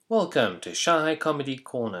Welcome to Shanghai Comedy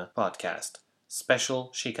Corner podcast,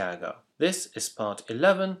 Special Chicago. This is part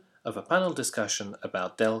 11 of a panel discussion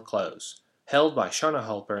about Del Close, held by Shana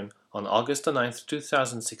Halpern on August 9th,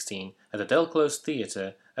 2016 at the Del Close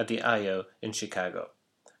Theater at the I.O. in Chicago.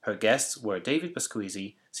 Her guests were David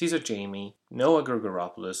Pasquisi, Caesar Jamie, Noah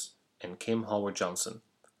Grigoropoulos, and Kim Howard-Johnson.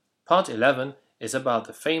 Part 11 is about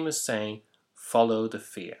the famous saying, "Follow the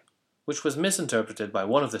fear," which was misinterpreted by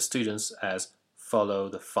one of the students as "follow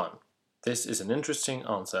the fun." This is an interesting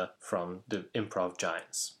answer from the improv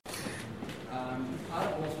giants. Part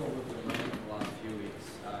of also what we've been learning in the last few weeks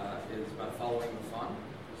is about following the fun.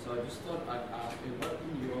 So I just thought I'd ask you, do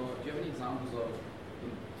you have any examples of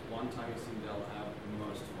one time you've seen Del have the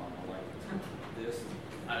most fun, or like this?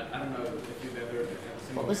 I don't know if you've ever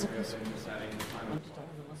seen What was in the the setting.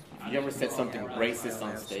 You ever said something racist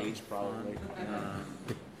on stage? Probably.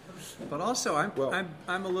 But also, I'm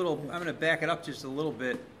going to back it up just a little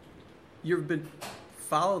bit. You've been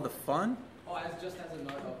follow the fun. Oh, just as a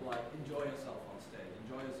note of like enjoy yourself on stage,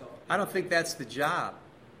 enjoy yourself. I don't think that's the job.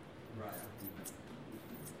 Right.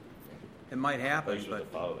 It might happen, but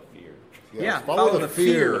follow the fear. yeah, follow the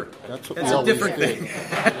fear. That's a different thing.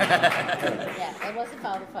 Yeah, it wasn't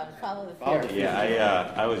follow the fun. Follow the fear.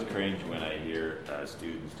 Yeah, I always cringe when I hear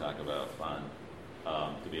students talk about fun.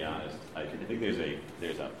 To be honest, I think there's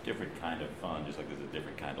a different kind of fun, just like there's a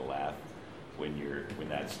different kind of laugh when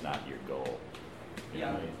that's not your goal. You know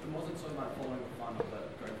what I mean? It wasn't so about following the fun,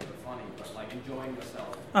 but going for the funny, but like enjoying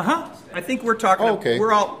yourself. I think we're talking. Okay.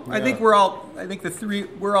 We're all. Yeah. I think the three.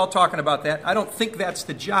 We're all talking about that. I don't think that's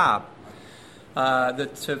the job.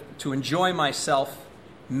 To enjoy myself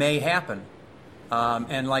may happen.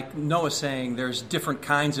 And like Noah's saying, there's different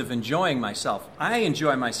kinds of enjoying myself. I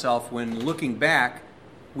enjoy myself when looking back,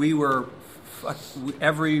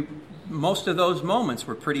 most of those moments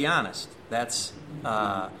were pretty honest. That's,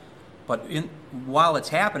 but while it's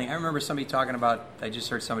happening, I remember I just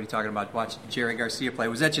heard somebody talking about watching Jerry Garcia play.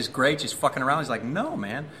 Was that just great, just fucking around? He's like, no,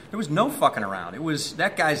 man, there was no fucking around. It was,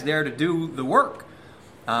 that guy's there to do the work.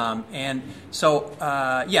 And so,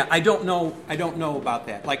 I don't know about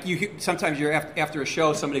that. Like sometimes you're after a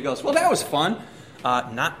show, somebody goes, "Well, that was fun."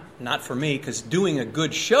 Not for me, because doing a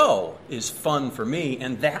good show is fun for me,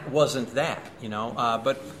 and that wasn't that,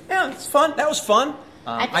 But yeah, it's fun. That was fun.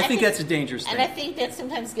 I think that's a dangerous thing. And I think that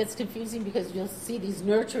sometimes gets confusing because you'll see these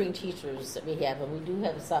nurturing teachers that we have, and we do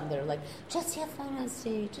have some that are like, just have fun on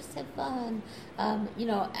stage, just have fun,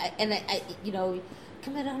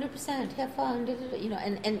 commit 100%, have fun,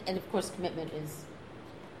 and of course commitment is,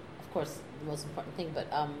 of course, the most important thing, but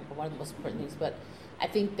one of the most important things. But I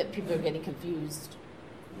think that people are getting confused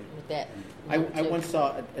with that. I once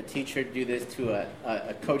saw a teacher do this to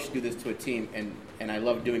a coach do this to a team, and I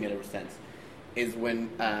love doing it ever since. Is when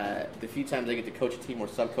the few times I get to coach a team or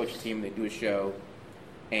sub-coach a team, they do a show,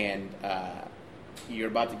 and you're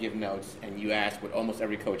about to give notes, and you ask what almost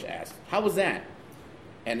every coach asks, "How was that?"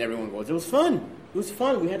 And everyone goes, "It was fun. It was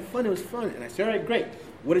fun. We had fun. It was fun." And I say, "All right, great.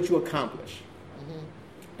 What did you accomplish?" Mm-hmm.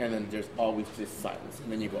 And then there's always just silence.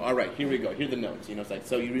 And then you go, "All right, here we go. Here are the notes." It's like,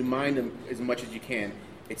 so you remind them as much as you can.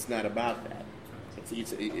 It's not about that.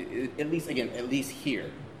 It's at least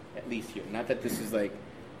here. Not that this is like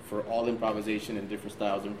for all improvisation and different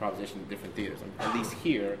styles of improvisation in different theaters. At least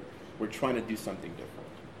here, we're trying to do something different,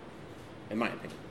 in my opinion.